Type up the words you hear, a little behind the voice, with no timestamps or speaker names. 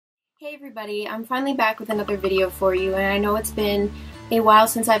Hey everybody, I'm finally back with another video for you, and I know it's been a while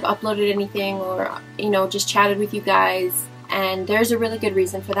since I've uploaded anything or, just chatted with you guys, and there's a really good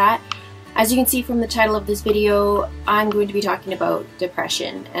reason for that. As you can see from the title of this video, I'm going to be talking about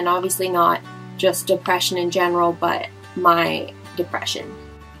depression, and obviously not just depression in general, but my depression.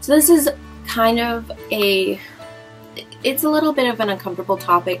 So this is kind of it's a little bit of an uncomfortable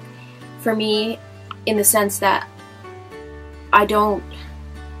topic for me in the sense that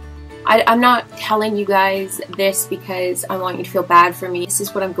I'm not telling you guys this because I want you to feel bad for me. This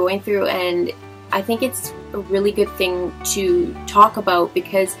is what I'm going through, and I think it's a really good thing to talk about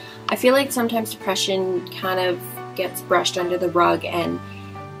because I feel like sometimes depression kind of gets brushed under the rug and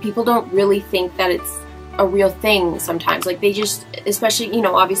people don't really think that it's a real thing sometimes. Like they just, especially,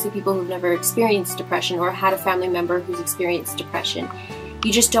 obviously people who've never experienced depression or had a family member who's experienced depression,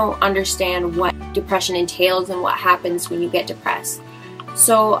 you just don't understand what depression entails and what happens when you get depressed.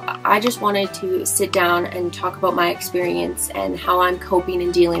 So I just wanted to sit down and talk about my experience and how I'm coping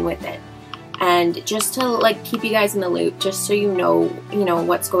and dealing with it, and just to keep you guys in the loop, just so you know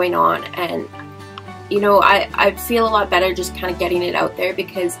what's going on. And I feel a lot better just kind of getting it out there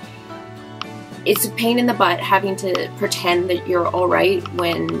because it's a pain in the butt having to pretend that you're alright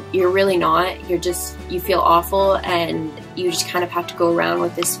when you're really not. You feel awful, and you just kind of have to go around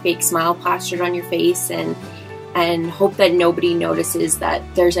with this fake smile plastered on your face and hope that nobody notices that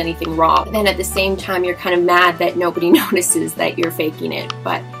there's anything wrong. And then at the same time, you're kind of mad that nobody notices that you're faking it.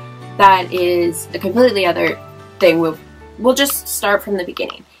 But that is a completely other thing. We'll just start from the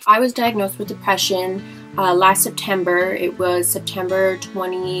beginning. I was diagnosed with depression last September. It was September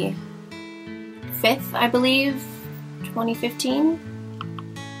 25th, I believe, 2015.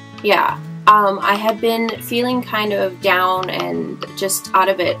 Yeah. I had been feeling kind of down and just out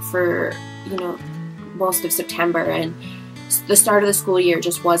of it for, most of September, and the start of the school year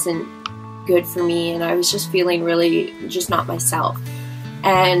just wasn't good for me, and I was just feeling really just not myself.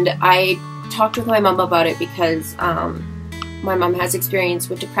 And I talked with my mom about it because my mom has experience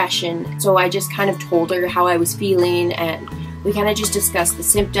with depression, so I just kind of told her how I was feeling, and we kind of just discussed the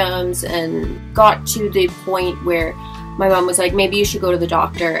symptoms and got to the point where my mom was like, maybe you should go to the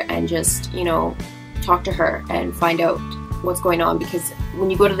doctor and just talk to her and find out what's going on, because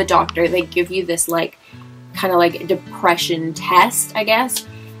when you go to the doctor they give you this kind of depression test, I guess,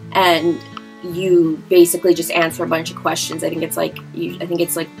 and you basically just answer a bunch of questions. I think it's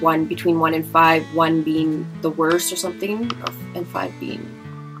one between 1 and 5, 1 being the worst or something, and 5 being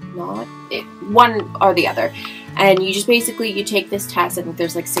not one or the other. And you just basically you take this test. I think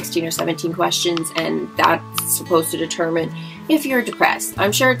there's 16 or 17 questions, and that's supposed to determine if you're depressed.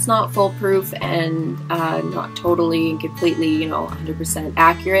 I'm sure it's not foolproof and not totally and completely 100%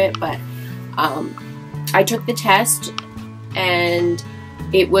 accurate, but I took the test and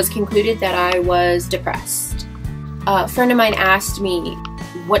it was concluded that I was depressed. A friend of mine asked me,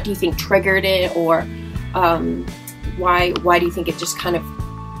 what do you think triggered it, or why do you think it just kind of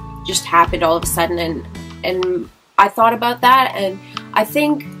just happened all of a sudden? And I thought about that, and I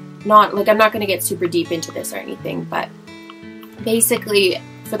think I'm not going to get super deep into this or anything, but basically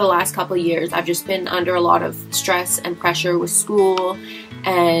for the last couple of years I've just been under a lot of stress and pressure with school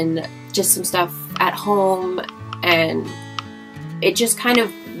and just some stuff at home, and it just kind of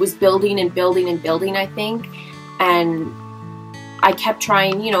was building and building and building, I think. And I kept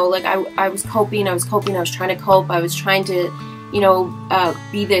trying, I was coping, I was trying to cope, I was trying to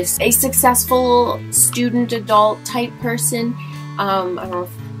be a successful student adult type person. I don't know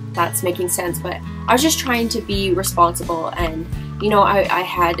if that's making sense, but I was just trying to be responsible, and I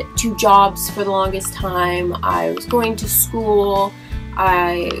had 2 jobs for the longest time. I was going to school,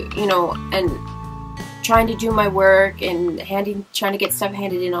 and trying to do my work and trying to get stuff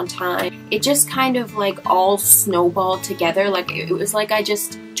handed in on time. It just kind of all snowballed together. It was like I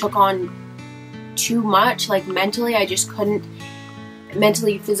just took on too much. Mentally,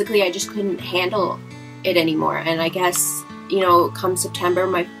 physically, I just couldn't handle it anymore. And I guess, come September,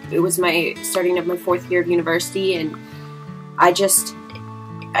 it was my starting of my 4th year of university, and I guess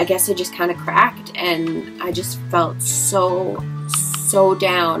I just kind of cracked, and I just felt so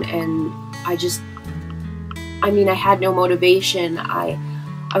down, and I had no motivation. I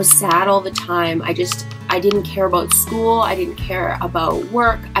was sad all the time. I didn't care about school. I didn't care about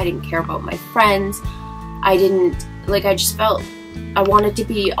work. I didn't care about my friends. I just felt I wanted to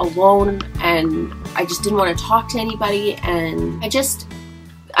be alone, and I just didn't want to talk to anybody, and I just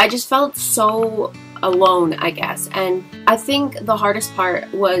felt so alone, I guess. And I think the hardest part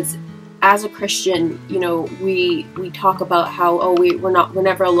was, as a Christian, we talk about how, we're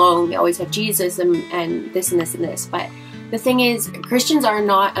never alone, we always have Jesus, and this and this and this, but the thing is, Christians are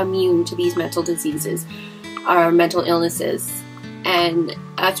not immune to these mental diseases or mental illnesses. And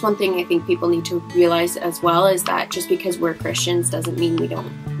that's one thing I think people need to realize as well, is that just because we're Christians doesn't mean we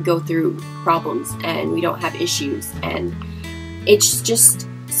don't go through problems and we don't have issues. And it's just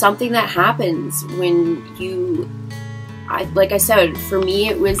something that happens when you, like I said, for me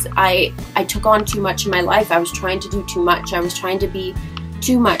it was, I took on too much in my life. I was trying to do too much. I was trying to be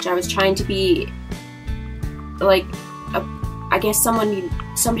too much. I was trying to be like, I guess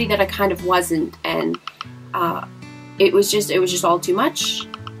somebody that I kind of wasn't. And it was just all too much,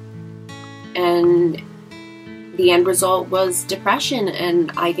 and the end result was depression.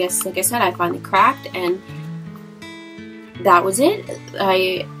 And I guess, like I said, I finally cracked, and that was it.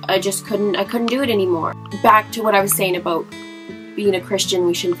 I couldn't do it anymore. Back to what I was saying about being a Christian,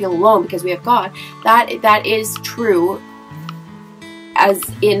 we shouldn't feel alone because we have God. That is true, as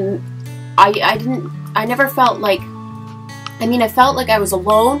in I never felt like, I mean, I felt like I was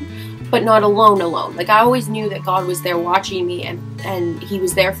alone, but not alone. Like, I always knew that God was there watching me, and He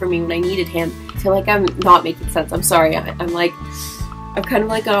was there for me when I needed Him. I feel like I'm not making sense. I'm sorry. I'm kind of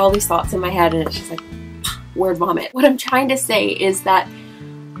like got all these thoughts in my head, and it's just like word vomit. What I'm trying to say is that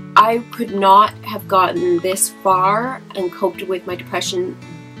I could not have gotten this far and coped with my depression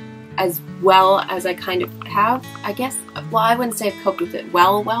as well as I kind of have, I guess. Well, I wouldn't say I've coped with it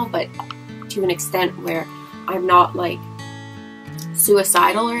well, but to an extent where I'm not like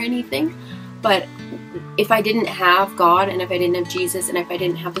suicidal or anything. But if I didn't have God, and if I didn't have Jesus, and if I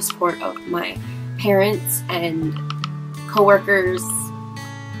didn't have the support of my parents and coworkers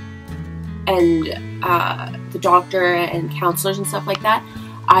and the doctor and counselors and stuff like that,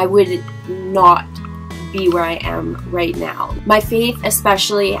 I would not be where I am right now. My faith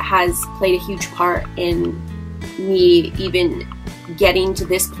especially has played a huge part in me even getting to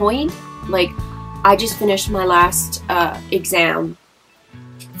this point. Like, I just finished my last exam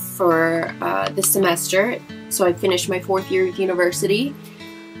for this semester, so I finished my 4th year of university,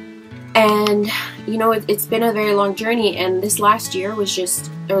 and you know, it's been a very long journey, and this last year was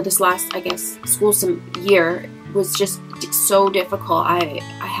just, or this last, I guess, school year was just so difficult. I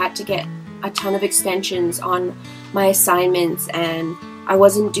had to get a ton of extensions on my assignments, and I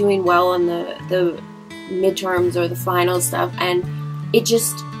wasn't doing well on the midterms or the final stuff, and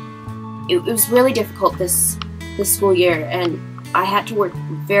it was really difficult this school year, and I had to work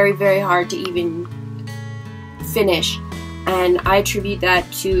very, very hard to even finish. And I attribute that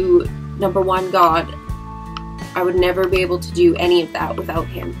to, number one, God. I would never be able to do any of that without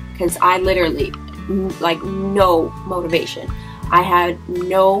Him, because I literally, like, no motivation. I had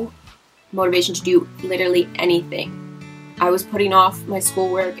no motivation to do literally anything. I was putting off my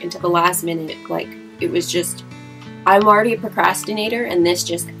schoolwork until the last minute. Like, it was just, I'm already a procrastinator, and this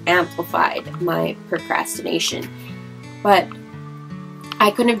just amplified my procrastination. But I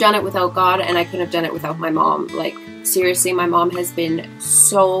couldn't have done it without God, and I couldn't have done it without my mom. Like, seriously, my mom has been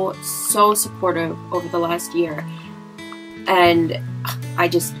so supportive over the last year, and I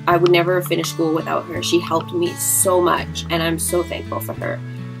would never have finished school without her. She helped me so much, and I'm so thankful for her.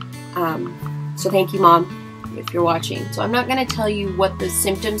 So thank you, Mom, if you're watching. So I'm not going to tell you what the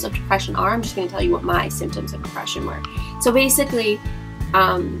symptoms of depression are. I'm just going to tell you what my symptoms of depression were. So basically,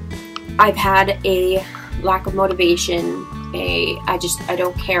 I've had a lack of motivation. I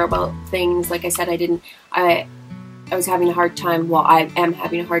don't care about things. Like I said, I was having a hard time, well, I am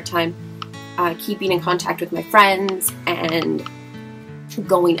having a hard time keeping in contact with my friends and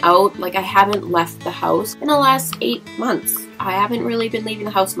going out. Like, I haven't left the house in the last 8 months. I haven't really been leaving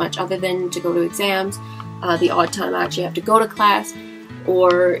the house much, other than to go to exams, the odd time I actually have to go to class,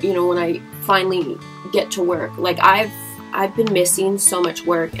 or, you know, when I finally get to work. Like, I've been missing so much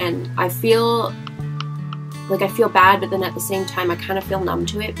work, and I feel bad, but then at the same time I kind of feel numb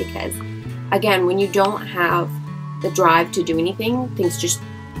to it, because again, when you don't have the drive to do anything, things just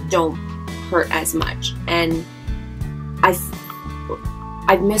don't hurt as much. And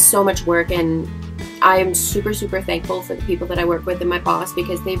I've missed so much work, and I am super thankful for the people that I work with and my boss,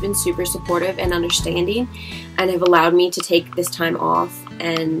 because they've been super supportive and understanding, and have allowed me to take this time off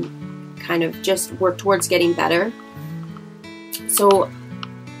and kind of just work towards getting better. So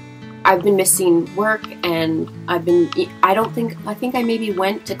I've been missing work, and I think I maybe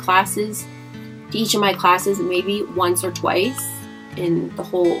went to classes, to each of my classes, maybe once or twice in the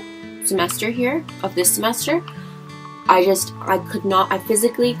whole semester here, of this semester. I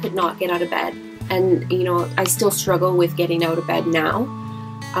physically could not get out of bed. And, you know, I still struggle with getting out of bed now.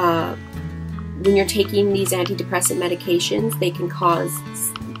 When you're taking these antidepressant medications, they can cause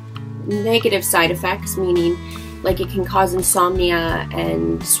negative side effects, meaning, like, it can cause insomnia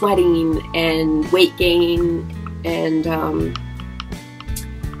and sweating and weight gain and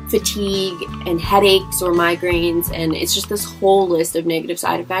fatigue and headaches or migraines, and it's just this whole list of negative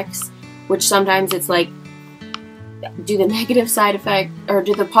side effects, which sometimes it's like, do the negative side effect or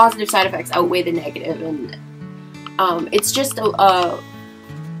do the positive side effects outweigh the negative? And it's just a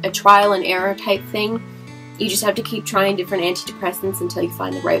trial and error type thing. You just have to keep trying different antidepressants until you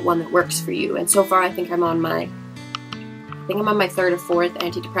find the right one that works for you. And so far, I think I'm on my third or fourth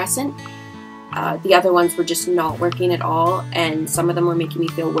antidepressant. The other ones were just not working at all, and some of them were making me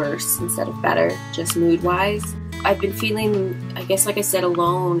feel worse instead of better, just mood-wise. I've been feeling, I guess, like I said,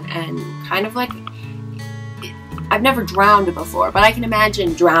 alone, and kind of like, I've never drowned before, but I can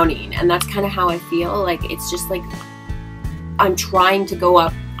imagine drowning, and that's kind of how I feel. Like, it's just like I'm trying to go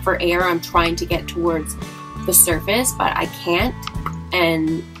up for air, I'm trying to get towards the surface, but I can't,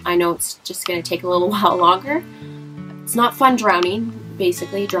 and I know it's just going to take a little while longer. It's not fun drowning,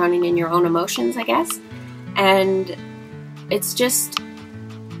 basically drowning in your own emotions, I guess, and it's just,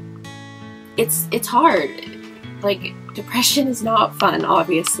 it's hard. Like, depression is not fun,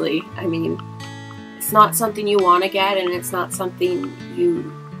 obviously. I mean, it's not something you want to get, and it's not something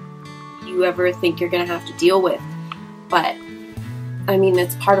you ever think you're going to have to deal with, but I mean,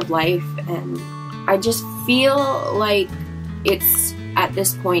 it's part of life, and I just feel like it's, at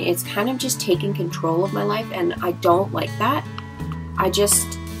this point, it's kind of just taking control of my life, and I don't like that.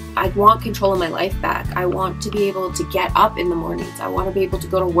 I want control of my life back. I want to be able to get up in the mornings. I want to be able to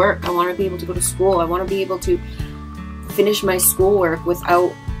go to work. I want to be able to go to school. I want to be able to finish my schoolwork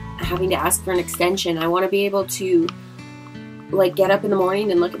without having to ask for an extension. I want to be able to, like, get up in the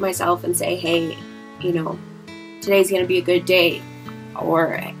morning and look at myself and say, hey, you know, today's going to be a good day.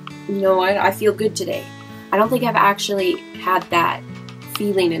 Or, you know what, I feel good today. I don't think I've actually had that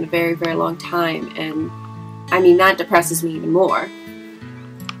feeling in a very, very long time, and I mean, that depresses me even more.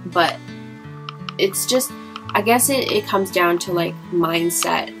 But it's just, I guess it comes down to, like,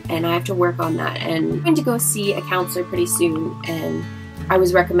 mindset, and I have to work on that. And I'm going to go see a counselor pretty soon, and I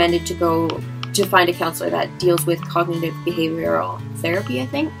was recommended to find a counselor that deals with cognitive behavioral therapy, I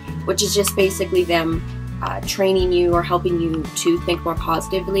think, which is just basically them training you or helping you to think more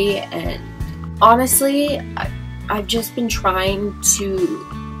positively. And honestly, I've just been trying to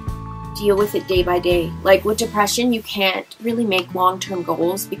deal with it day by day. Like, with depression, you can't really make long-term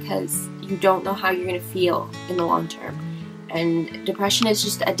goals because you don't know how you're going to feel in the long term. And depression is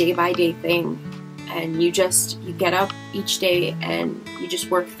just a day-by-day thing. And you get up each day and you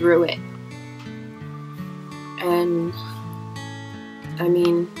just work through it. And I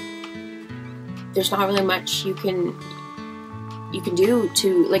mean, there's not really much you can do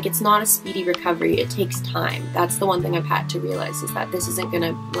to, like, it's not a speedy recovery. It takes time. That's the one thing I've had to realize, is that this isn't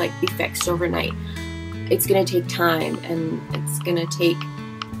gonna, like, be fixed overnight. It's gonna take time, and it's gonna take,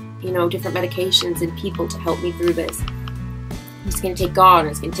 you know, different medications and people to help me through this. It's gonna take God, and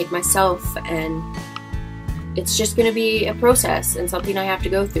it's gonna take myself, and it's just gonna be a process and something I have to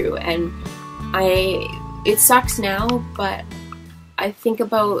go through. And it sucks now, but I think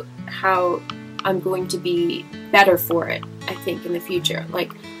about how I'm going to be better for it, I think, in the future.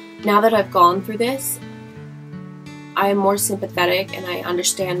 Like, now that I've gone through this, I am more sympathetic, and I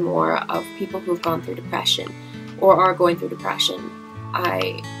understand more of people who've gone through depression or are going through depression.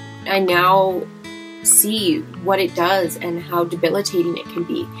 I now see what it does and how debilitating it can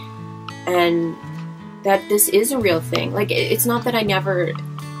be, and that this is a real thing. Like, it's not that I never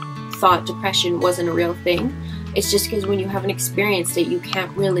thought depression wasn't a real thing. It's just because when you haven't experienced it, you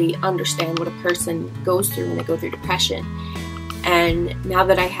can't really understand what a person goes through when they go through depression. And now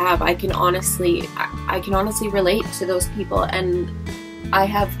that I have, I can honestly relate to those people, and I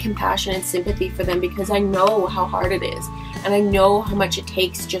have compassion and sympathy for them because I know how hard it is, and I know how much it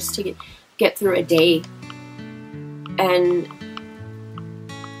takes just to get through a day. And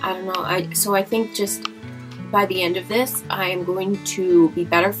I don't know, so I think just by the end of this, I am going to be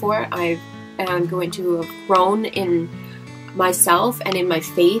better for it. I'm going to have grown in myself and in my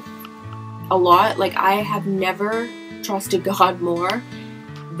faith a lot. Like, I have never trusted God more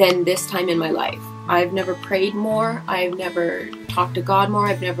than this time in my life. I've never prayed more. I've never talked to God more.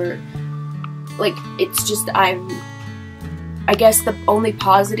 I've never, like, it's just, I guess the only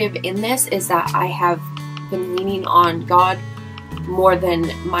positive in this is that I have been leaning on God more than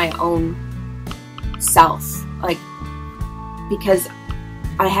my own self. Like, because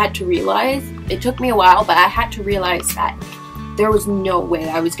I had to realize, it took me a while, but I had to realize that there was no way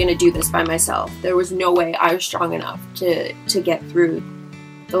I was going to do this by myself. There was no way I was strong enough to get through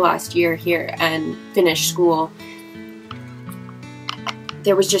the last year here and finish school.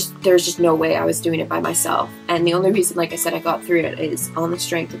 There was just no way I was doing it by myself. And the only reason, like I said, I got through it is on the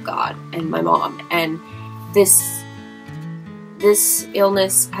strength of God and my mom. And this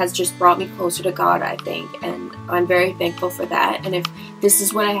illness has just brought me closer to God, I think, and I'm very thankful for that. And if this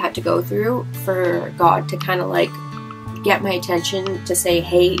is what I had to go through for God to kind of like get my attention to say,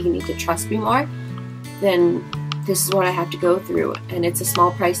 hey, you need to trust me more, then this is what I have to go through. And it's a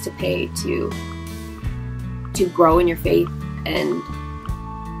small price to pay to grow in your faith and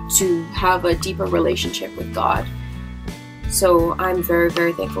to have a deeper relationship with God. So I'm very,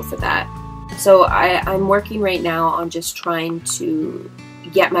 very thankful for that. So I'm working right now on just trying to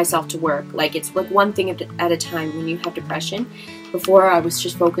get myself to work. Like, it's like one thing at a time when you have depression. Before, I was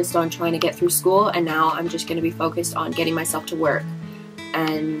just focused on trying to get through school, and now I'm just going to be focused on getting myself to work.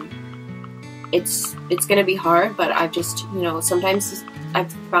 And it's going to be hard, but I've just, you know, sometimes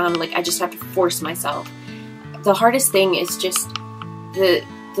I've found like I just have to force myself. The hardest thing is just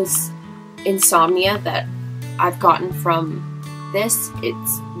this insomnia that I've gotten from this.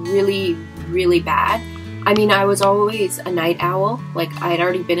 It's really, really bad. I mean, I was always a night owl. Like, I had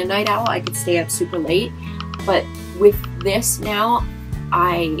already been a night owl. I could stay up super late. But with this now,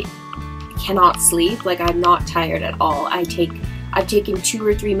 I cannot sleep. Like, I'm not tired at all. I've taken 2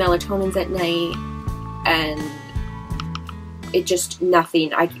 or 3 melatonins at night, and it just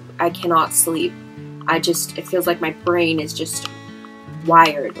nothing. I cannot sleep. It feels like my brain is just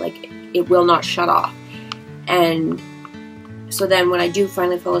wired. Like, it will not shut off. And so then when I do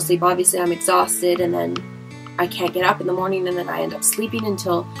finally fall asleep, obviously I'm exhausted, and then I can't get up in the morning, and then I end up sleeping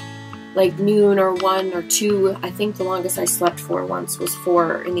until like noon or 1 or 2. I think the longest I slept for once was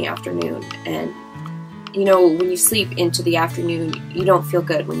 4 in the afternoon. And you know, when you sleep into the afternoon, you don't feel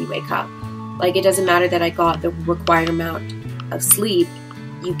good when you wake up. Like, it doesn't matter that I got the required amount of sleep.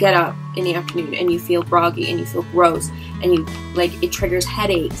 You get up in the afternoon and you feel groggy and you feel gross, and you, like, it triggers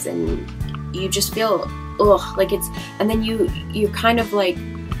headaches, and you just feel ugh, like it's, and then you're kind of like,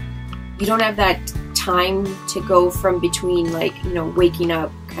 you don't have that time to go from between, like, you know, waking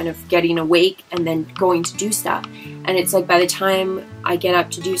up, kind of getting awake, and then going to do stuff. And it's like, by the time I get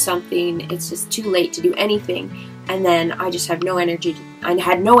up to do something, it's just too late to do anything. And then I just have no energy. I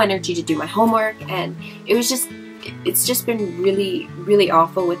had no energy to do my homework, and it's just been really, really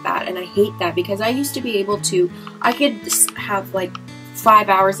awful with that. And I hate that, because I used to be able to, I could have like 5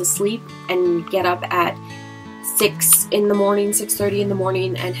 hours of sleep and get up at 6 in the morning, 6:30 in the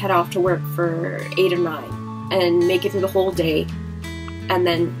morning, and head off to work for 8 or 9 and make it through the whole day and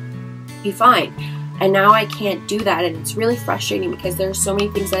then be fine. And now I can't do that, and it's really frustrating, because there's so many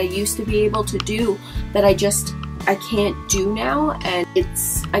things that I used to be able to do that I can't do now. And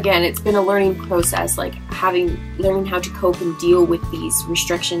it's been a learning process, like learning how to cope and deal with these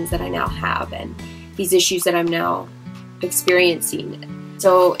restrictions that I now have and these issues that I'm now experiencing.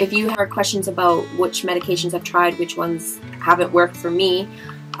 So if you have questions about which medications I've tried, which ones haven't worked for me,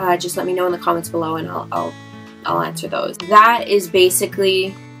 just let me know in the comments below, and I'll answer those. That is basically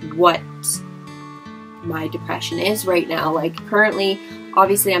what my depression is right now. Like, currently,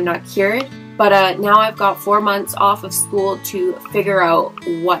 obviously I'm not cured, but now I've got 4 months off of school to figure out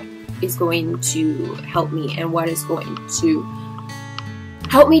what is going to help me and what is going to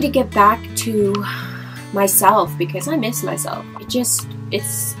help me to get back to myself, because I miss myself.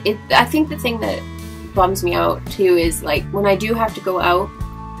 I think the thing that bums me out too is, like, when I do have to go out,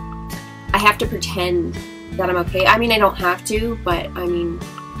 I have to pretend that I'm okay. I mean, I don't have to, but I mean,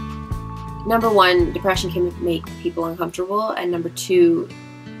 number one, depression can make people uncomfortable, and number two,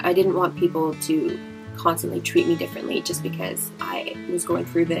 I didn't want people to constantly treat me differently just because I was going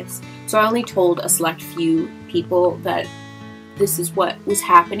through this. So I only told a select few people that this is what was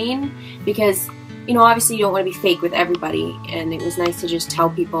happening, because, you know, obviously you don't want to be fake with everybody, and it was nice to just tell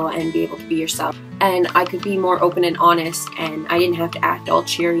people and be able to be yourself. And I could be more open and honest, and I didn't have to act all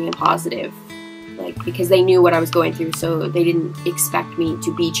cheery and positive, like, because they knew what I was going through, so they didn't expect me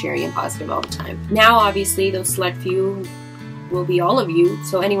to be cheery and positive all the time. Now, obviously, those select few will be all of you,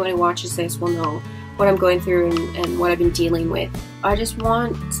 so anyone who watches this will know what I'm going through and what I've been dealing with. I just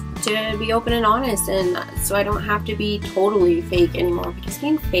want to be open and honest, and so I don't have to be totally fake anymore, because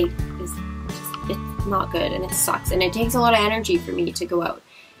being fake is it's not good, and it sucks, and it takes a lot of energy for me to go out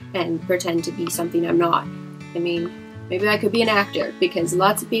and pretend to be something I'm not. I mean, maybe I could be an actor, because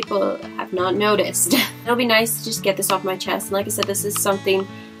lots of people have not noticed. It'll be nice to just get this off my chest, and like I said, this is something,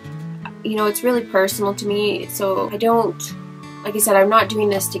 you know, it's really personal to me, so I don't, like I said, I'm not doing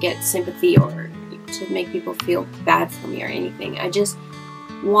this to get sympathy or to make people feel bad for me or anything. I just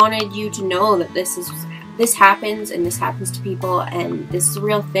wanted you to know that this happens, and this happens to people, and this is a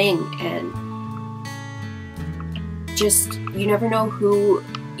real thing, and just, you never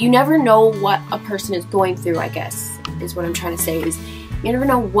know what a person is going through, I guess, is what I'm trying to say, is You never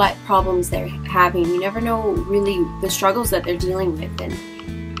know what problems they're having. You never know really the struggles that they're dealing with.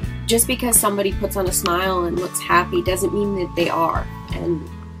 And just because somebody puts on a smile and looks happy doesn't mean that they are. And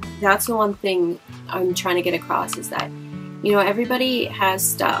that's the one thing I'm trying to get across, is that, you know, everybody has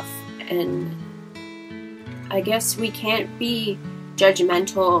stuff, and I guess we can't be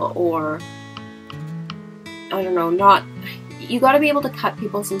judgmental, or I don't know, you got to be able to cut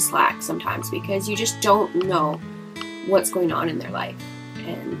people some slack sometimes, because you just don't know what's going on in their life.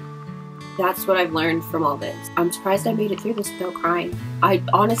 And that's what I've learned from all this. I'm surprised I made it through this without crying. I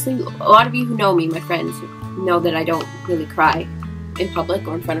honestly, a lot of you who know me, my friends, know that I don't really cry in public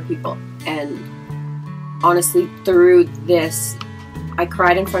or in front of people. And honestly, through this, I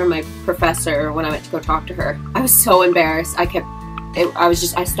cried in front of my professor when I went to go talk to her. I was so embarrassed. I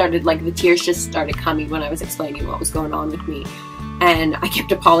started, like, the tears just started coming when I was explaining what was going on with me. And I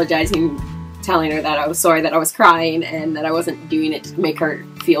kept apologizing, telling her that I was sorry that I was crying and that I wasn't doing it to make her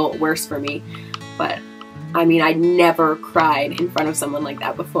feel worse for me. But, I mean, I never cried in front of someone like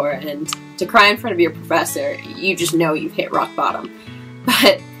that before. And to cry in front of your professor, you just know you've hit rock bottom.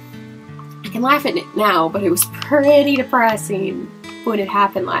 But I can laugh at it now, but it was pretty depressing when it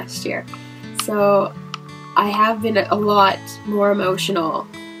happened last year. So I have been a lot more emotional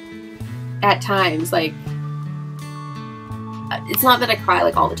at times. Like, it's not that I cry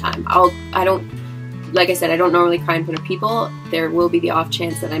like all the time. Like I said, I don't normally cry in front of people. There will be the off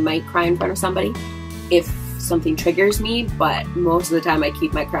chance that I might cry in front of somebody if something triggers me, but most of the time I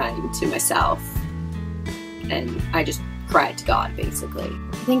keep my crying to myself, and I just cry to God, basically.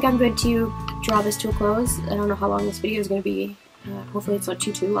 I think I'm going to draw this to a close. I don't know how long this video is going to be. Hopefully it's not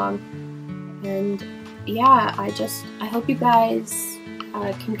too long. And yeah, I hope you guys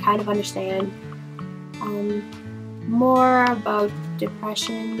can kind of understand more about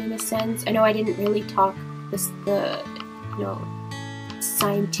depression in a sense. I know I didn't really talk the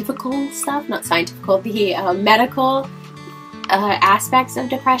scientifical stuff, not scientifical, the medical aspects of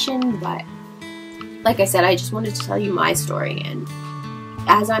depression, but like I said, I just wanted to tell you my story. And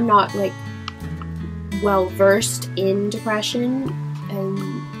as I'm not, like, well versed in depression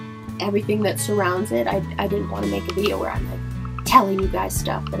and everything that surrounds it, I didn't want to make a video where I'm, like, telling you guys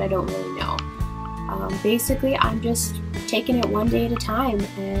stuff that I don't really know. Basically, I'm just taking it one day at a time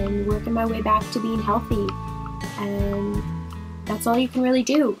and working my way back to being healthy, and that's all you can really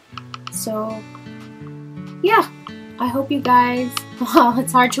do. So yeah, I hope you guys, well,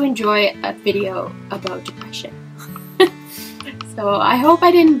 it's hard to enjoy a video about depression. So I hope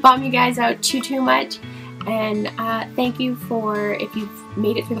I didn't bum you guys out too much, and thank you for, if you've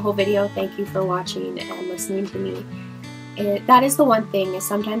made it through the whole video, thank you for watching and listening to me. That is the one thing, is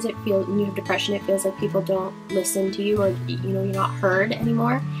sometimes it feels, when you have depression, it feels like people don't listen to you, or, you know, you're not heard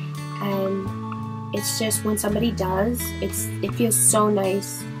anymore. And it's just, when somebody does, it feels so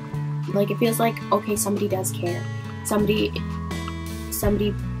nice. Like, it feels like, okay, somebody does care. Somebody,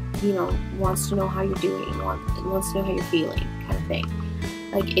 you know, wants to know how you're doing, wants to know how you're feeling, kind of thing.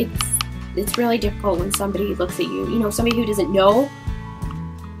 Like, it's really difficult when somebody looks at you, you know, somebody who doesn't know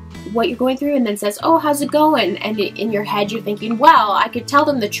what you're going through and then says, oh, how's it going? And in your head you're thinking, well, I could tell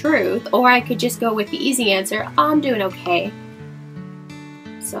them the truth, or I could just go with the easy answer, oh, I'm doing okay.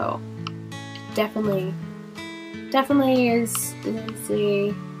 So definitely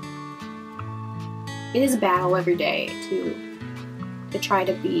is a battle every day to try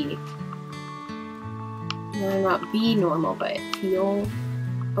to be, you know, not be normal, but feel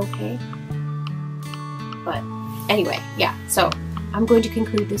okay. But anyway, yeah, so I'm going to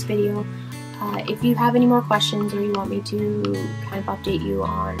conclude this video. If you have any more questions, or you want me to kind of update you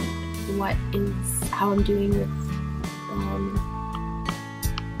on how I'm doing with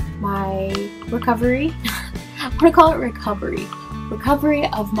my recovery, I'm gonna call it recovery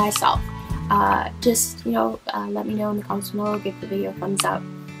of myself. Just, you know, let me know in the comments below, give the video a thumbs up.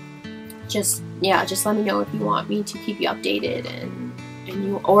 Just let me know if you want me to keep you updated,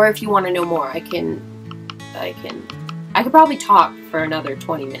 or if you want to know more. I could probably talk for another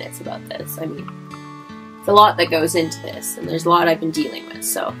 20 minutes about this. I mean, it's a lot that goes into this, and there's a lot I've been dealing with,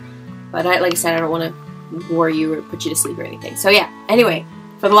 so, but like I said, I don't want to bore you or put you to sleep or anything. So yeah, anyway,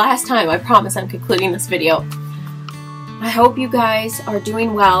 for the last time, I promise I'm concluding this video. I hope you guys are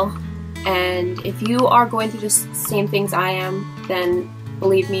doing well, and if you are going through the same things I am, then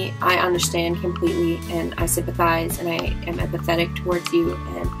believe me, I understand completely, and I sympathize, and I am empathetic towards you,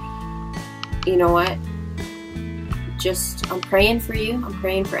 and you know what? I'm praying for you. I'm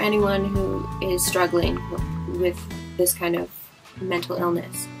praying for anyone who is struggling with this kind of mental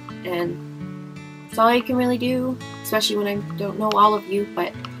illness. And it's all I can really do, especially when I don't know all of you,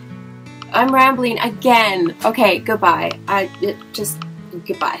 but I'm rambling again. Okay, goodbye.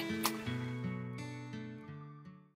 Goodbye.